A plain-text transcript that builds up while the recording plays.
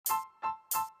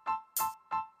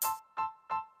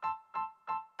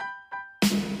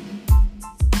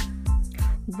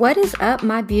What is up,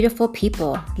 my beautiful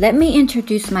people? Let me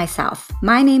introduce myself.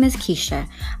 My name is Keisha.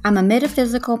 I'm a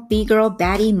metaphysical B-girl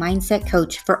baddie mindset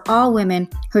coach for all women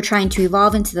who are trying to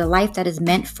evolve into the life that is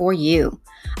meant for you.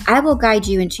 I will guide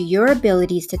you into your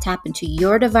abilities to tap into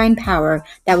your divine power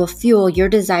that will fuel your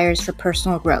desires for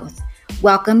personal growth.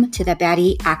 Welcome to the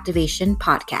Baddie Activation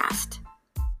Podcast.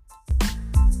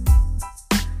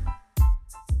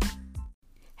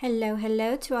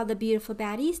 Hello to all the beautiful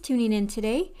baddies tuning in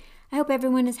today. I hope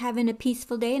everyone is having a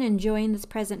peaceful day and enjoying this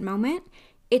present moment.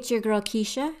 It's your girl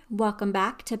Keisha. Welcome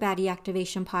back to Baddie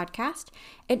Activation Podcast.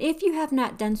 And if you have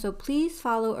not done so, please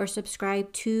follow or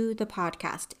subscribe to the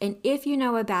podcast. And if you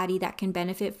know a baddie that can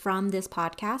benefit from this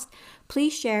podcast,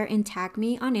 please share and tag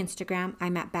me on Instagram.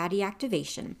 I'm at Baddie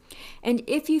Activation. And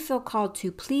if you feel called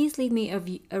to, please leave me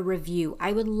a review.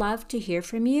 I would love to hear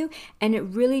from you, and it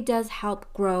really does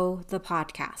help grow the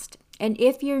podcast. And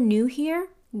if you're new here,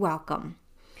 welcome.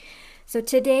 So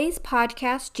today's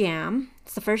podcast jam,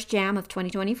 it's the first jam of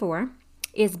 2024,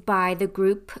 is by the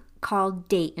group called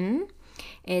Dayton.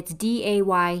 It's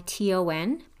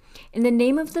Dayton. And the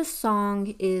name of the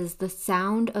song is The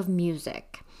Sound of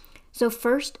Music. So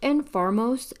first and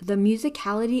foremost, the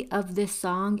musicality of this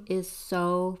song is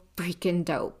so freaking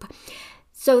dope.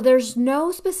 So there's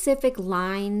no specific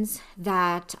lines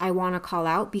that I want to call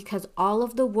out because all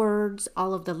of the words,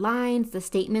 all of the lines, the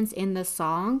statements in the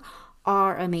song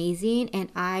are amazing,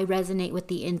 and I resonate with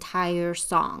the entire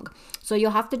song. So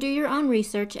you'll have to do your own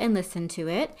research and listen to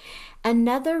it.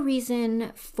 Another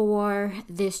reason for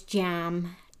this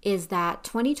jam is that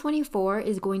 2024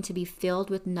 is going to be filled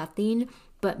with nothing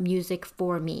but music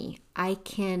for me. I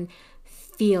can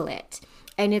feel it.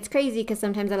 And it's crazy because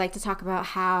sometimes I like to talk about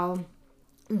how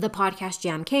the podcast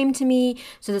jam came to me.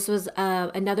 So this was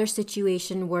another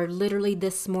situation where literally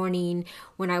this morning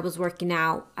when I was working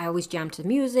out, I always jam to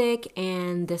music,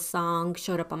 and this song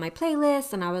showed up on my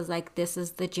playlist, and I was like, this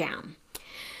is the jam.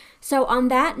 So on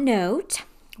that note,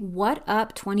 what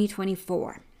up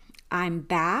 2024? I'm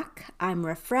back, I'm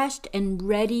refreshed and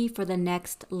ready for the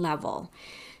next level.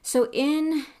 So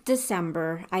in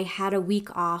December, I had a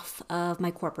week off of my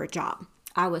corporate job.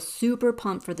 I was super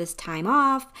pumped for this time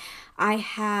off. I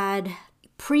had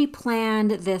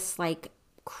pre-planned this like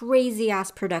crazy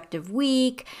ass productive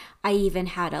week. I even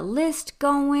had a list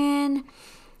going.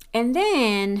 And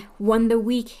then when the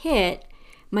week hit,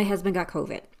 my husband got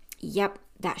COVID. Yep,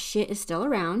 that shit is still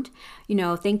around. You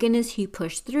know, thank goodness he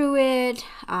pushed through it.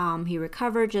 He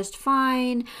recovered just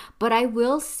fine. But I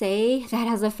will say that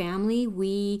as a family,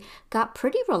 we got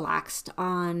pretty relaxed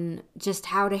on just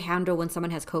how to handle when someone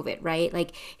has COVID, right?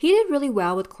 Like he did really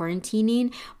well with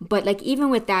quarantining, but like even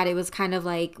with that, it was kind of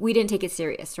like we didn't take it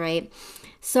serious, right?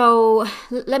 So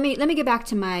let me get back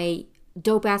to my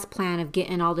dope ass plan of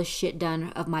getting all this shit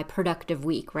done of my productive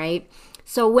week, right?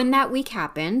 So when that week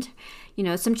happened, you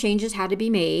know, some changes had to be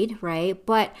made, right?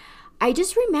 But I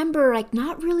just remember like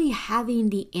not really having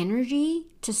the energy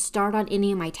to start on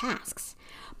any of my tasks.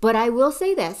 But I will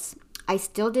say this, I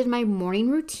still did my morning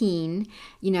routine.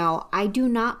 You know, I do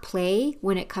not play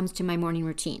when it comes to my morning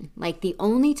routine. Like the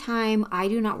only time I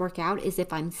do not work out is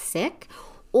if I'm sick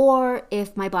or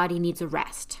if my body needs a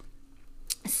rest.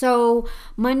 So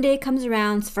Monday comes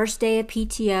around, first day of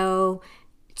PTO,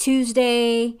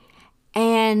 Tuesday,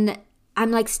 and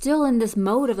I'm like still in this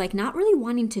mode of like not really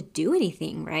wanting to do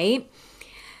anything, right?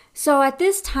 So at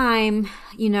this time,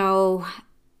 you know,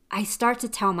 I start to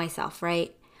tell myself,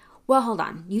 right? Well, hold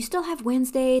on. You still have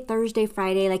Wednesday, Thursday,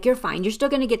 Friday. Like you're fine. You're still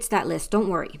going to get to that list. Don't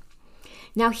worry.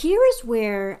 Now here is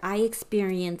where I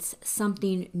experience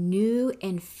something new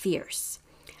and fierce.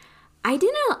 I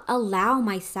didn't allow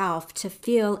myself to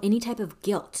feel any type of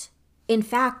guilt. In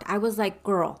fact, I was like,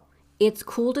 girl, it's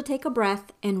cool to take a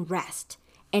breath and rest.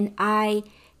 And I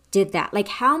did that. Like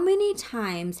how many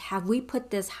times have we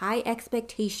put this high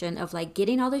expectation of like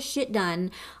getting all this shit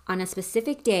done on a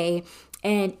specific day?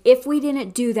 And if we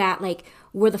didn't do that, like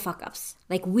we're the fuck ups.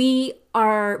 Like we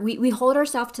hold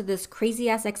ourselves to this crazy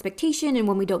ass expectation. And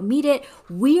when we don't meet it,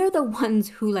 we are the ones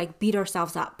who like beat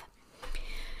ourselves up.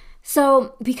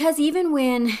 So because even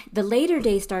when the later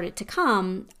days started to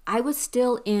come, I was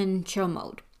still in chill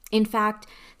mode. In fact,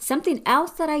 something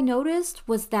else that I noticed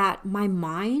was that my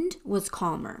mind was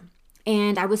calmer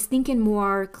and I was thinking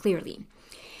more clearly.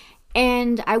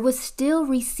 And I was still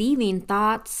receiving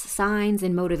thoughts, signs,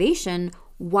 and motivation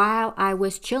while I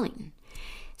was chilling.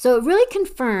 So it really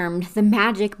confirmed the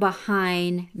magic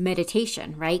behind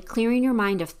meditation, right? Clearing your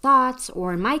mind of thoughts,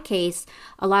 or in my case,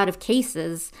 a lot of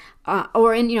cases,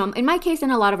 in my case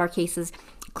and a lot of our cases,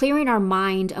 clearing our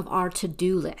mind of our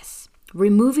to-do list.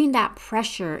 Removing that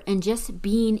pressure and just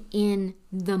being in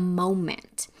the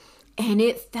moment. and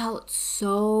it felt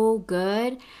so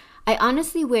good. I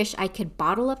honestly wish I could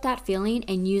bottle up that feeling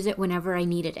and use it whenever I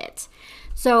needed it.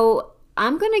 So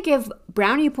I'm going to give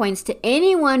brownie points to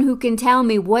anyone who can tell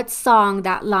me what song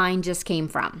that line just came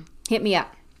from. Hit me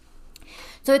up.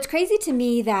 So it's crazy to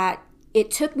me that it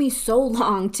took me so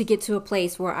long to get to a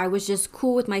place where I was just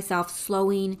cool with myself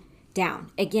slowing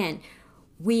down. Again,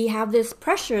 we have this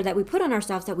pressure that we put on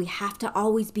ourselves that we have to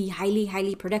always be highly,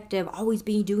 highly productive, always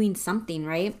be doing something,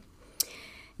 right?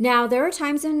 Now, there are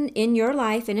times in your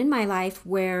life and in my life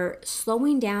where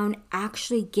slowing down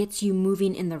actually gets you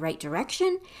moving in the right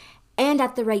direction and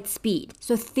at the right speed.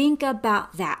 So think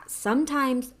about that.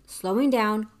 Sometimes slowing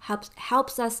down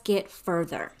helps us get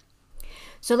further.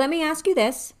 So let me ask you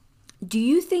this. Do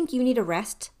you think you need a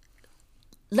rest?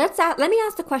 Let me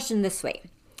ask the question this way.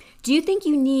 Do you think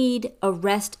you need a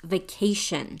rest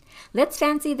vacation? Let's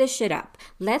fancy this shit up.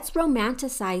 Let's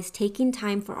romanticize taking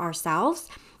time for ourselves.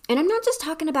 And I'm not just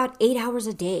talking about 8 hours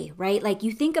a day, right? Like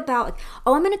you think about,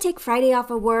 oh, I'm going to take Friday off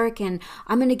of work and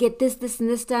I'm going to get this, and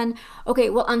this done. Okay,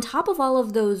 well, on top of all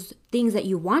of those things that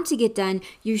you want to get done,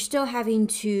 you're still having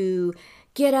to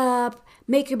get up,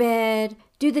 make your bed,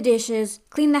 do the dishes,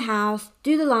 clean the house,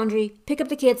 do the laundry, pick up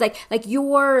the kids. Like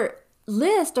your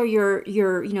list or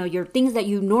your things that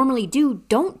you normally do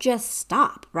don't just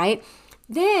stop, right?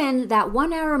 Then that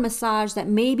 1 hour massage that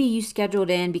maybe you scheduled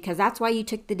in because that's why you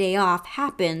took the day off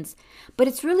happens, but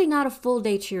it's really not a full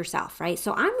day to yourself, right?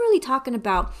 So I'm really talking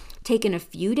about taking a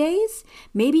few days,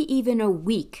 maybe even a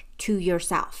week to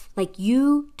yourself. Like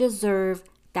you deserve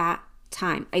that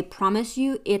time. I promise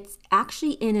you, it's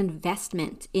actually an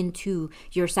investment into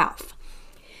yourself.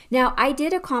 Now, I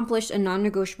did accomplish a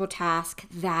non-negotiable task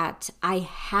that I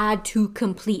had to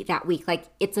complete that week. Like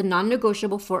it's a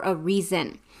non-negotiable for a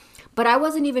reason. But I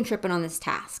wasn't even tripping on this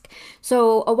task.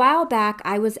 So a while back,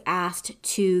 I was asked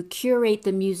to curate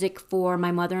the music for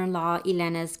my mother-in-law,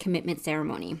 Elena's commitment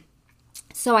ceremony.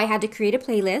 So I had to create a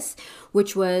playlist,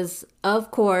 which was,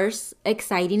 of course,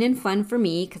 exciting and fun for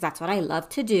me because that's what I love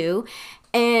to do.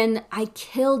 And I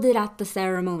killed it at the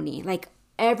ceremony. Like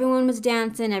everyone was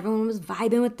dancing, everyone was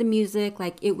vibing with the music.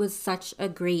 Like it was such a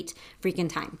great freaking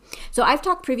time. So I've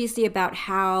talked previously about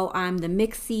how I'm the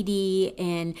mixed CD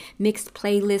and mixed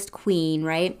playlist queen,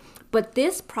 right? But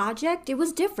this project, it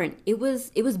was different. It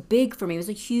was big for me. It was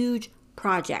a huge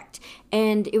project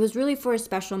and it was really for a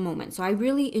special moment. So I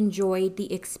really enjoyed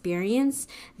the experience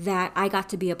that I got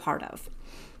to be a part of.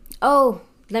 Oh,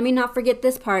 let me not forget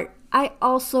this part. I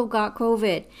also got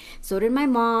COVID. So did my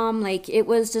mom. Like it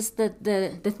was just the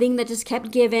thing that just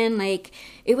kept giving. Like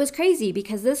it was crazy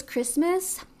because this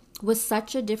Christmas was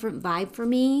such a different vibe for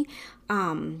me.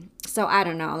 So I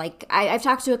don't know. Like I've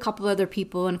talked to a couple other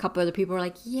people and a couple other people were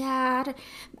like, yeah,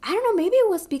 I don't know. Maybe it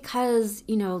was because,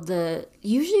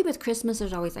 usually with Christmas,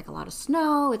 there's always like a lot of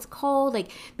snow. It's cold.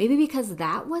 Like maybe because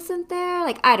that wasn't there.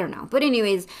 Like, I don't know. But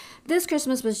anyways, this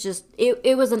Christmas was just,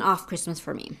 it was an off Christmas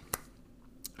for me.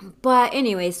 But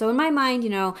anyway, so in my mind,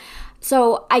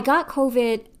 so I got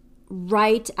COVID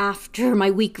right after my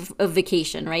week of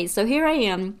vacation, right? So here I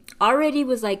am, already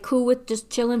was like cool with just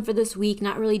chilling for this week,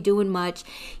 not really doing much,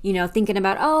 thinking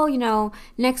about,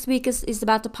 next week is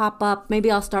about to pop up. Maybe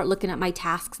I'll start looking at my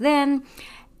tasks then.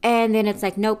 And then it's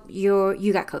like, nope,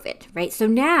 you got COVID, right? So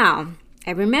now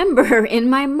I remember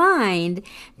in my mind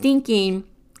thinking,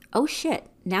 oh shit,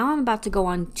 now I'm about to go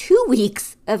on 2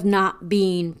 weeks of not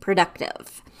being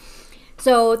productive.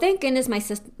 So thank goodness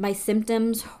my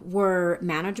symptoms were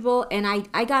manageable and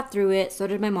I got through it. So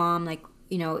did my mom. Like,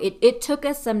 it took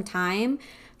us some time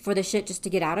for the shit just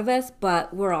to get out of us,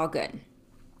 but we're all good.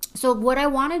 So what I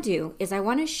want to do is I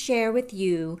want to share with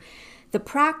you the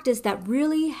practice that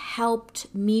really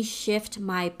helped me shift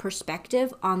my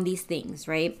perspective on these things,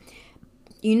 right?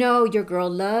 Your girl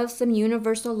loves some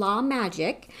universal law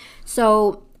magic.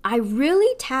 So I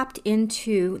really tapped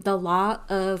into the law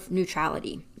of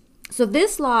neutrality. So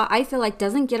this law, I feel like,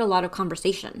 doesn't get a lot of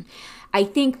conversation. I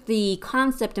think the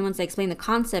concept, and once I explain the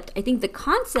concept, I think the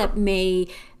concept may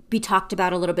be talked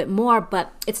about a little bit more,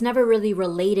 but it's never really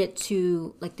related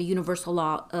to like the universal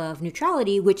law of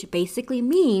neutrality, which basically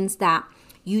means that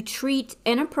you treat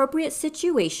an appropriate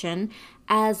situation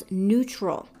as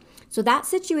neutral. So that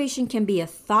situation can be a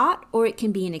thought or it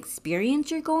can be an experience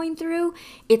you're going through.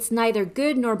 It's neither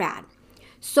good nor bad.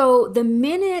 So the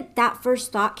minute that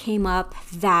first thought came up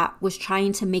that was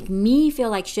trying to make me feel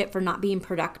like shit for not being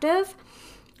productive,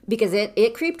 because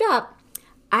it creeped up,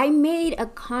 I made a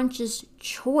conscious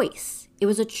choice. It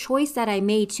was a choice that I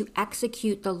made to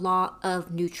execute the law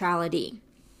of neutrality.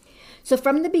 So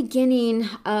from the beginning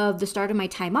of the start of my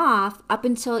time off, up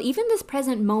until even this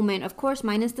present moment, of course,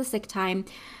 minus the sick time,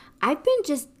 I've been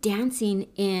just dancing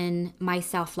in my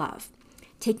self-love,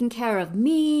 taking care of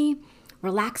me,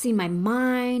 relaxing my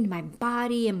mind, my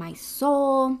body, and my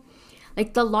soul.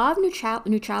 Like the law of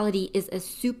neutrality is a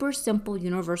super simple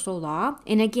universal law.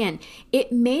 And again,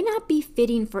 it may not be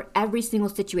fitting for every single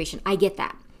situation. I get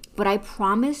that. But I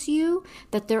promise you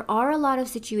that there are a lot of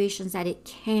situations that it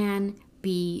can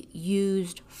be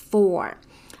used for.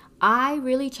 I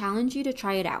really challenge you to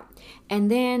try it out and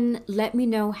then let me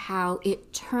know how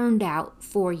it turned out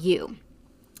for you.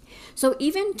 So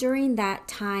even during that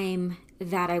time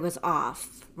that I was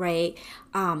off, right?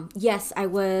 Yes, I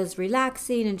was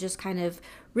relaxing and just kind of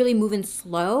really moving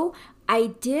slow. I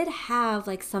did have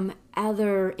like some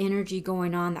other energy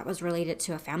going on that was related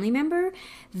to a family member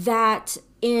that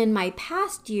in my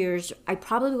past years, I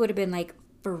probably would have been like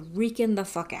freaking the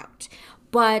fuck out.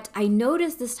 But I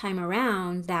noticed this time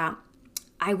around that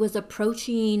I was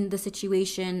approaching the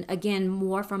situation again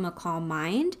more from a calm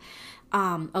mind,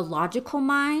 a logical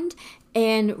mind,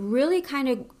 and really kind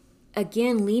of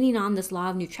again leaning on this law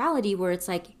of neutrality where it's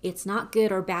like it's not good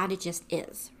or bad, it just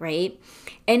is, right?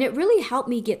 And it really helped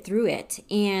me get through it.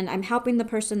 And I'm helping the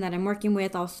person that I'm working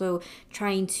with, also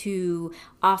trying to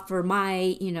offer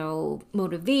my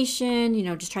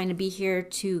motivation, just trying to be here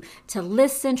to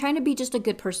listen, trying to be just a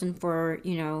good person for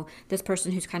this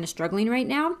person who's kind of struggling right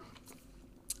now.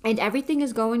 And everything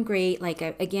is going great. Like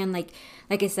again, like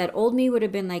I said, old me would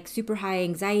have been like super high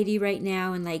anxiety right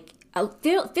now and like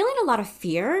feeling a lot of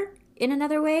fear in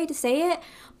another way to say it,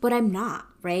 but I'm not,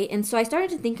 right? And so I started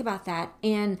to think about that.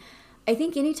 And I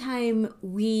think anytime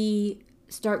we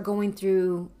start going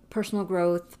through personal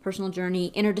growth, personal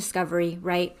journey, inner discovery,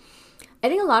 right? I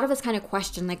think a lot of us kind of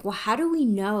question like, well, how do we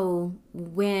know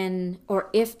when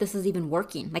or if this is even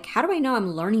working? Like, how do I know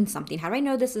I'm learning something? How do I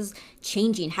know this is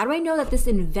changing? How do I know that this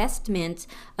investment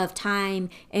of time,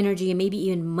 energy, and maybe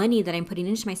even money that I'm putting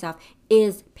into myself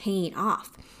is paying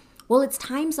off? Well, it's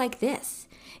times like this.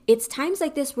 It's times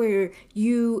like this where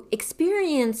you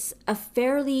experience a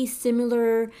fairly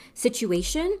similar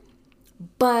situation,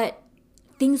 but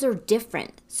things are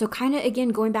different. So kind of, again,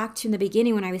 going back to in the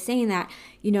beginning when I was saying that,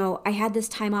 I had this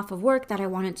time off of work that I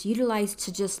wanted to utilize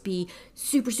to just be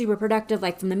super, super productive.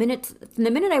 Like from the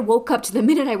minute I woke up to the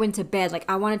minute I went to bed, like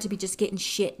I wanted to be just getting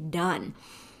shit done.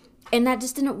 And that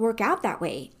just didn't work out that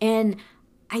way. And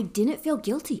I didn't feel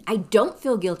guilty. I don't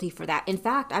feel guilty for that. In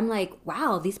fact, I'm like,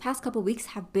 wow, these past couple weeks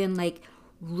have been like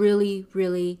really,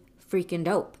 really freaking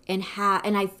dope. And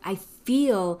I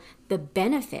feel the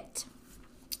benefit.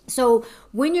 So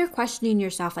when you're questioning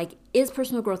yourself, like, is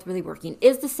personal growth really working?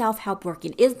 Is the self-help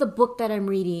working? Is the book that I'm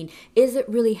reading, is it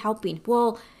really helping?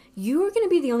 Well, you're going to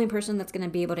be the only person that's going to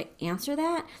be able to answer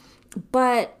that.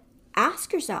 But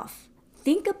ask yourself,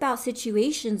 think about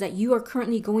situations that you are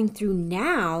currently going through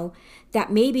now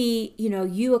that maybe,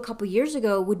 you a couple years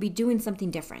ago would be doing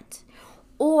something different.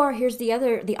 Or here's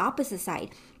the opposite side.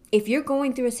 If you're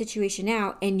going through a situation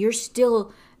now and you're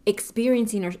still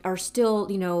experiencing or still,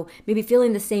 maybe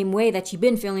feeling the same way that you've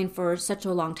been feeling for such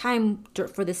a long time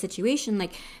for the situation,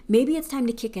 like maybe it's time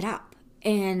to kick it up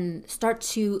and start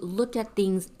to look at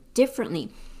things differently.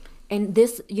 And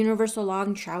this universal law of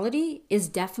neutrality is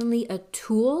definitely a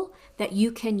tool that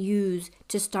you can use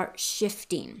to start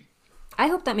shifting. I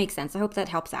hope that makes sense. I hope that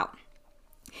helps out.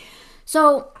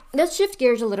 So let's shift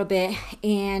gears a little bit.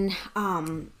 And,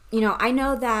 I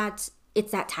know that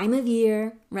it's that time of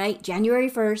year, right? January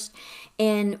 1st.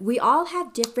 And we all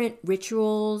have different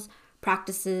rituals,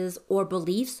 practices, or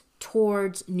beliefs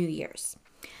towards New Year's.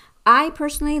 I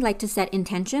personally like to set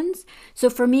intentions. So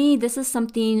for me, this is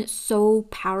something so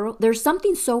powerful. There's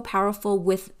something so powerful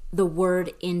with the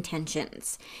word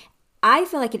intentions. I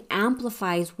feel like it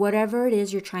amplifies whatever it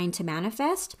is you're trying to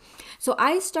manifest. So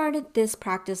I started this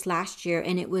practice last year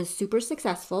and it was super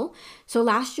successful. So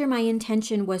last year, my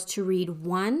intention was to read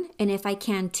 1 and if I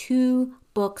can, 2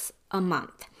 books a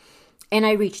month. And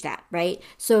I reached that, right?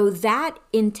 So that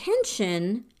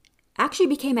intention actually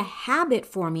became a habit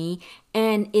for me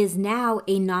and is now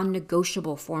a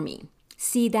non-negotiable for me.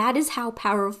 See, that is how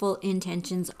powerful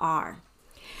intentions are.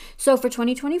 So for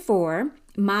 2024,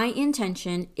 my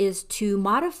intention is to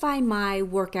modify my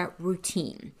workout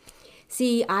routine.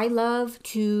 See, I love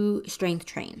to strength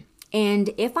train.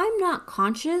 And if I'm not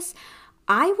conscious,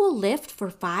 I will lift for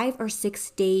 5 or 6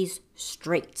 days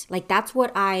straight. Like that's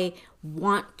what I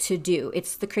want to do.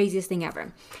 It's the craziest thing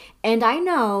ever. And I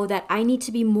know that I need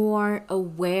to be more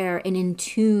aware and in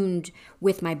tune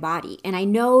with my body. And I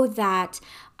know that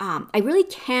I really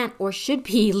can't or should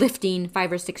be lifting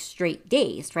 5 or 6 straight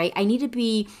days, right? I need to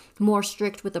be more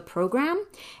strict with the program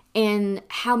and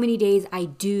how many days I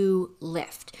do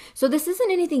lift. So this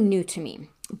isn't anything new to me.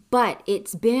 But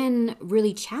it's been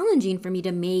really challenging for me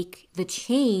to make the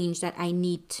change that I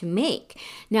need to make.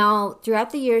 Now, throughout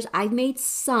the years, I've made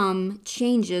some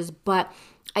changes, but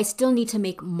I still need to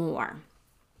make more.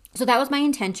 So that was my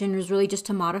intention, was really just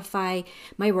to modify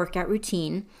my workout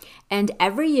routine. And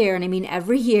every year, and I mean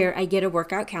every year, I get a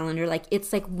workout calendar. Like,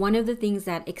 it's like one of the things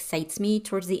that excites me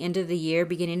towards the end of the year,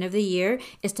 beginning of the year,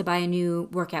 is to buy a new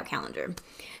workout calendar.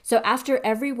 So after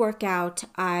every workout,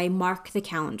 I mark the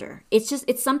calendar.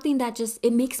 It's something that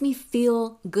it makes me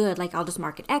feel good. Like, I'll just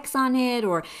mark an X on it,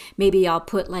 or maybe I'll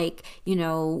put like,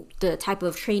 the type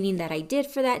of training that I did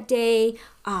for that day.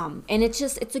 And it's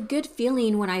a good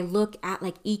feeling when I look at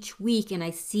like each week and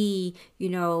I see,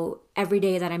 every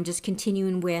day that I'm just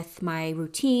continuing with my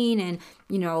routine. And,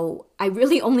 I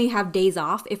really only have days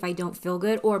off if I don't feel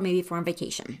good, or maybe if we're on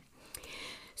vacation.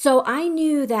 So I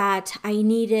knew that I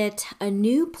needed a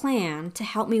new plan to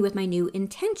help me with my new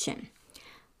intention.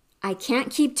 I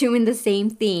can't keep doing the same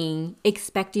thing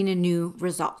expecting a new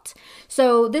result.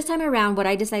 So this time around, what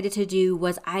I decided to do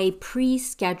was I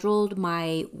pre-scheduled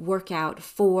my workout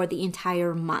for the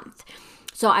entire month.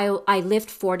 So I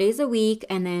lift 4 days a week,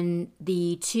 and then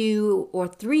the 2 or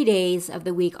 3 days of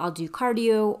the week I'll do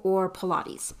cardio or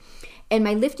Pilates. And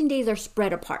my lifting days are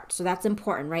spread apart. So that's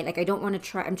important, right? Like,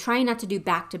 I'm trying not to do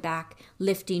back-to-back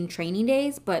lifting training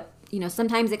days, but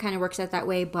sometimes it kind of works out that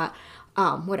way, but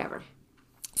whatever.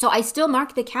 So I still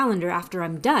mark the calendar after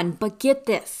I'm done, but get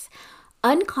this.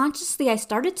 Unconsciously, I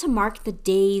started to mark the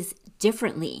days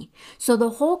differently. So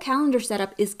the whole calendar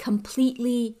setup is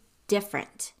completely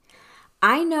different.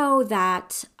 I know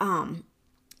that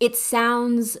it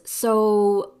sounds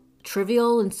so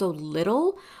trivial and so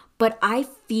little, but I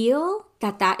feel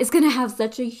that is going to have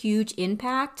such a huge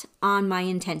impact on my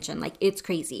intention. Like, it's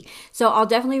crazy. So I'll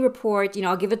definitely report,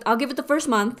 I'll give it the first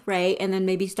month, right? And then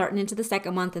maybe starting into the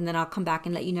second month, and then I'll come back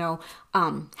and let you know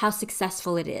how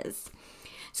successful it is.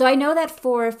 So I know that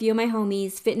for a few of my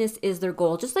homies, fitness is their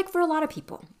goal, just like for a lot of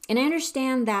people. And I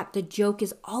understand that the joke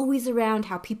is always around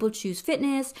how people choose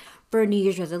fitness for a New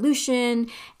Year's resolution,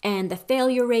 and the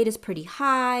failure rate is pretty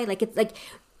high. Like, it's like,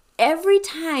 every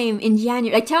time in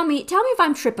January, like, tell me if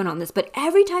I'm tripping on this, but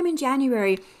every time in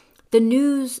January, the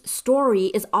news story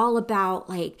is all about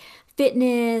like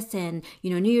fitness, and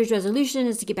New Year's resolution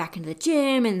is to get back into the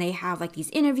gym, and they have like these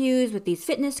interviews with these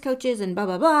fitness coaches and blah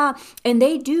blah blah, and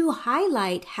they do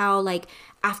highlight how like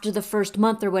after the first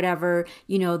month or whatever,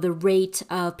 the rate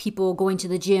of people going to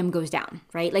the gym goes down,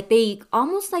 right? Like, they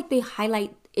almost like they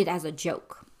highlight it as a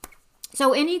joke.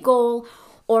 So any goal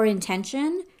or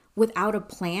intention without a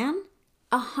plan,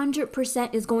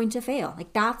 100% is going to fail.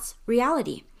 Like, that's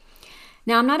reality.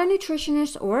 Now, I'm not a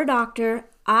nutritionist or a doctor.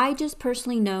 I just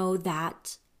personally know the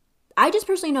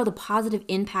positive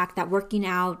impact that working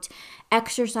out,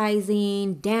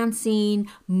 exercising, dancing,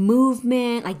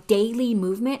 movement, like daily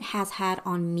movement, has had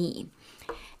on me.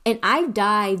 And I've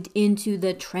dived into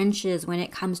the trenches when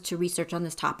it comes to research on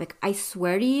this topic. I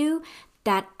swear to you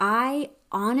that I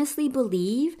honestly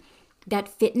believe that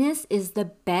fitness is the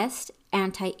best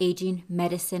anti-aging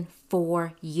medicine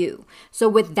for you. So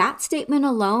with that statement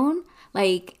alone,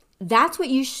 like, that's what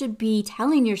you should be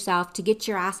telling yourself to get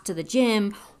your ass to the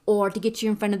gym, or to get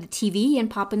you in front of the TV and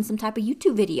pop in some type of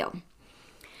YouTube video.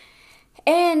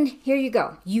 And here you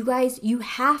go. You guys, you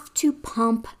have to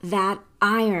pump that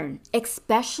iron,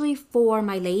 especially for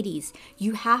my ladies.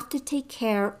 You have to take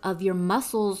care of your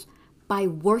muscles by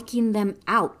working them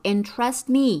out. And trust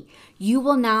me, you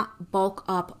will not bulk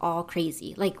up all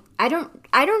crazy. Like, I don't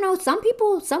know.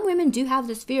 Some women do have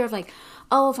this fear of like,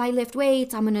 oh, if I lift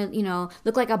weights, I'm going to,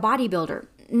 look like a bodybuilder.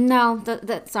 No,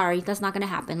 sorry, that's not going to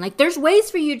happen. Like, there's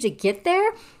ways for you to get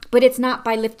there, but it's not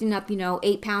by lifting up,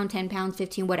 8 pounds, 10 pounds,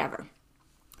 15, whatever.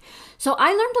 So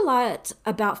I learned a lot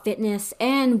about fitness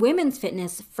and women's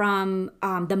fitness from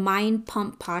the Mind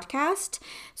Pump podcast.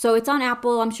 So it's on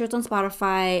Apple. I'm sure it's on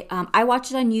Spotify. I watch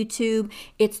it on YouTube.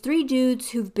 It's 3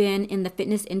 dudes who've been in the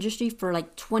fitness industry for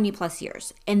like 20 plus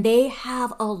years. And they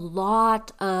have a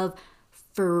lot of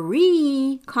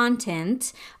free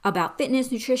content about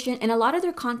fitness, nutrition, and a lot of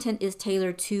their content is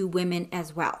tailored to women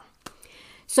as well.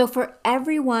 So for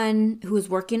everyone who is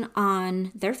working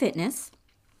on their fitness,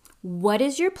 what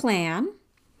is your plan?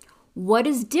 What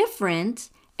is different?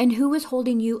 And who is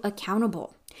holding you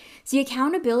accountable? See,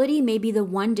 accountability may be the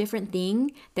one different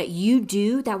thing that you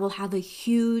do that will have a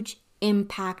huge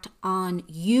impact on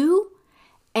you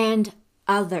and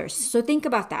others. So think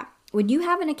about that. When you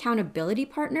have an accountability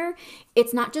partner,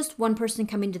 it's not just one person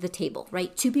coming to the table,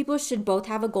 right? 2 people should both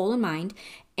have a goal in mind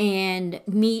and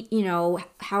meet,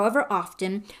 however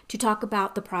often, to talk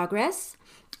about the progress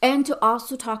And to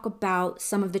also talk about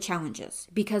some of the challenges,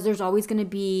 because there's always going to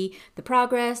be the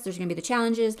progress, there's going to be the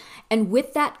challenges. And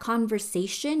with that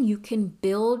conversation, you can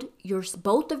build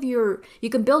both of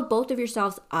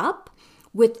yourselves up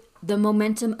with the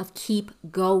momentum of keep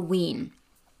going.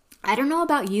 I don't know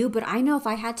about you, but I know if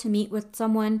I had to meet with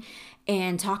someone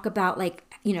and talk about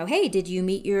hey, did you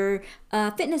meet your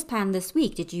fitness plan this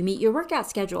week? Did you meet your workout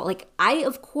schedule? I,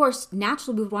 of course,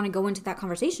 naturally would want to go into that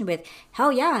conversation with,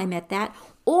 hell yeah, I met that.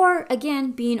 Or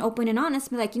again, being open and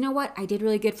honest, be like, you know what? I did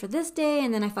really good for this day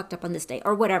and then I fucked up on this day,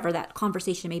 or whatever that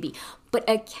conversation may be. But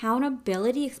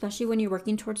accountability, especially when you're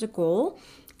working towards a goal,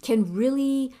 can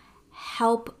really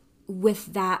help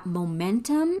with that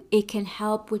momentum. It can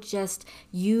help with just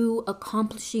you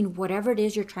accomplishing whatever it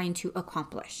is you're trying to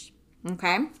accomplish.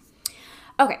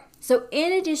 Okay, so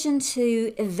in addition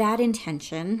to that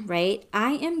intention, right,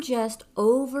 I am just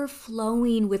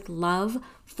overflowing with love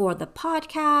for the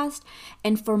podcast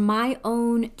and for my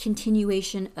own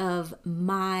continuation of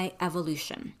my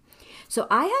evolution. So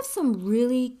I have some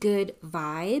really good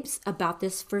vibes about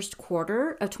this first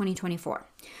quarter of 2024.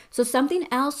 So something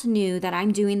else new that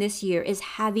I'm doing this year is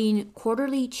having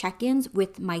quarterly check-ins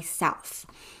with myself,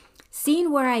 seeing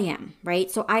where I am,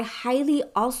 right? So I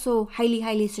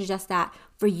highly suggest that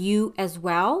for you as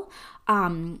well.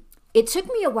 It took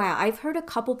me a while. I've heard a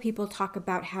couple people talk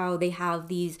about how they have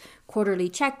these quarterly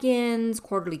check-ins,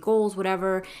 quarterly goals,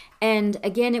 whatever. And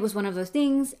again, it was one of those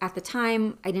things at the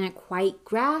time I didn't quite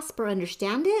grasp or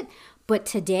understand it. But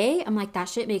today I'm like, that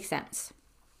shit makes sense.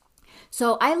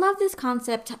 So I love this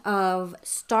concept of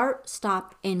start,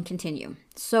 stop, and continue.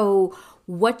 So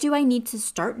what do I need to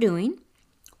start doing?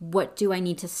 What do I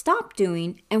need to stop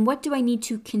doing? And what do I need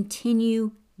to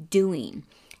continue doing?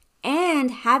 And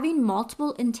having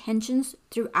multiple intentions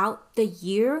throughout the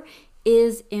year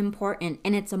is important,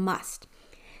 and it's a must.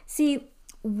 See,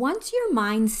 once your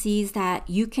mind sees that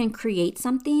you can create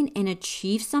something and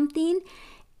achieve something,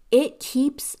 it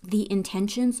keeps the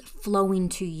intentions flowing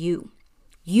to you.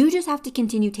 You just have to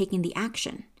continue taking the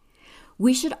action.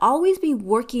 We should always be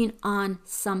working on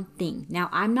something. Now,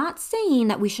 I'm not saying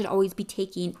that we should always be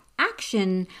taking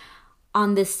action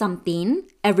on this something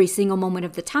every single moment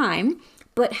of the time,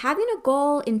 but having a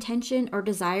goal, intention, or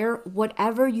desire,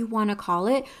 whatever you want to call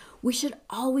it, we should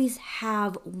always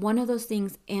have one of those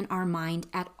things in our mind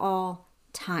at all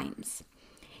times.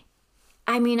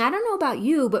 I mean, I don't know about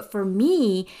you, but for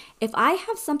me, if I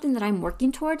have something that I'm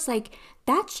working towards,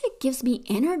 that shit gives me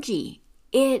energy.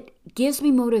 It gives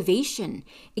me motivation.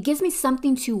 It gives me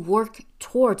something to work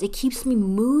towards. It keeps me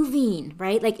moving,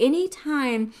 right?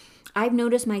 Anytime I've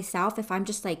noticed myself, if I'm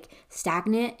just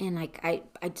stagnant and I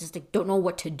just don't know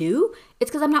what to do, it's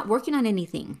because I'm not working on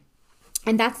anything.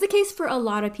 And that's the case for a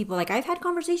lot of people. I've had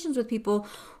conversations with people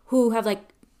who have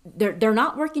they're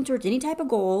not working towards any type of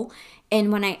goal.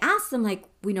 And when I ask them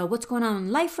what's going on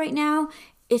in life right now,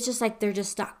 it's just they're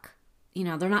just stuck.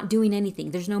 They're not doing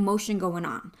anything. There's no motion going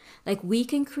on. We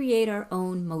can create our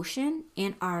own motion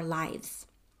in our lives.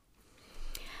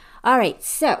 All right.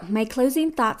 So my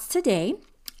closing thoughts today.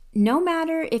 No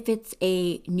matter if it's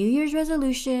a New Year's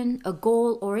resolution, a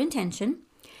goal, or intention,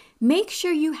 make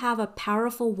sure you have a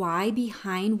powerful why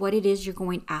behind what it is you're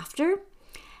going after.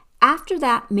 After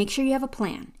that, make sure you have a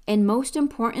plan. And most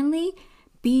importantly,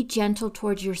 be gentle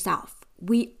towards yourself.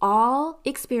 We all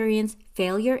experience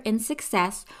failure and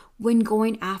success when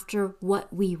going after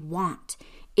what we want.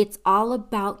 It's all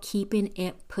about keeping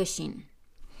it pushing.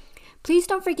 Please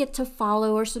don't forget to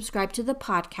follow or subscribe to the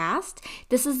podcast.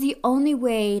 This is the only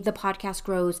way the podcast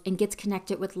grows and gets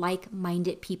connected with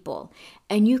like-minded people.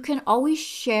 And you can always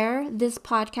share this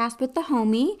podcast with the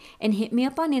homie and hit me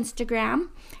up on Instagram.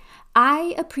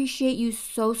 I appreciate you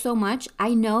so much.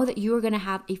 I know that you are going to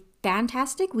have a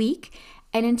fantastic week.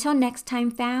 And until next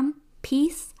time, fam,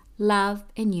 peace, love,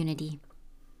 and unity.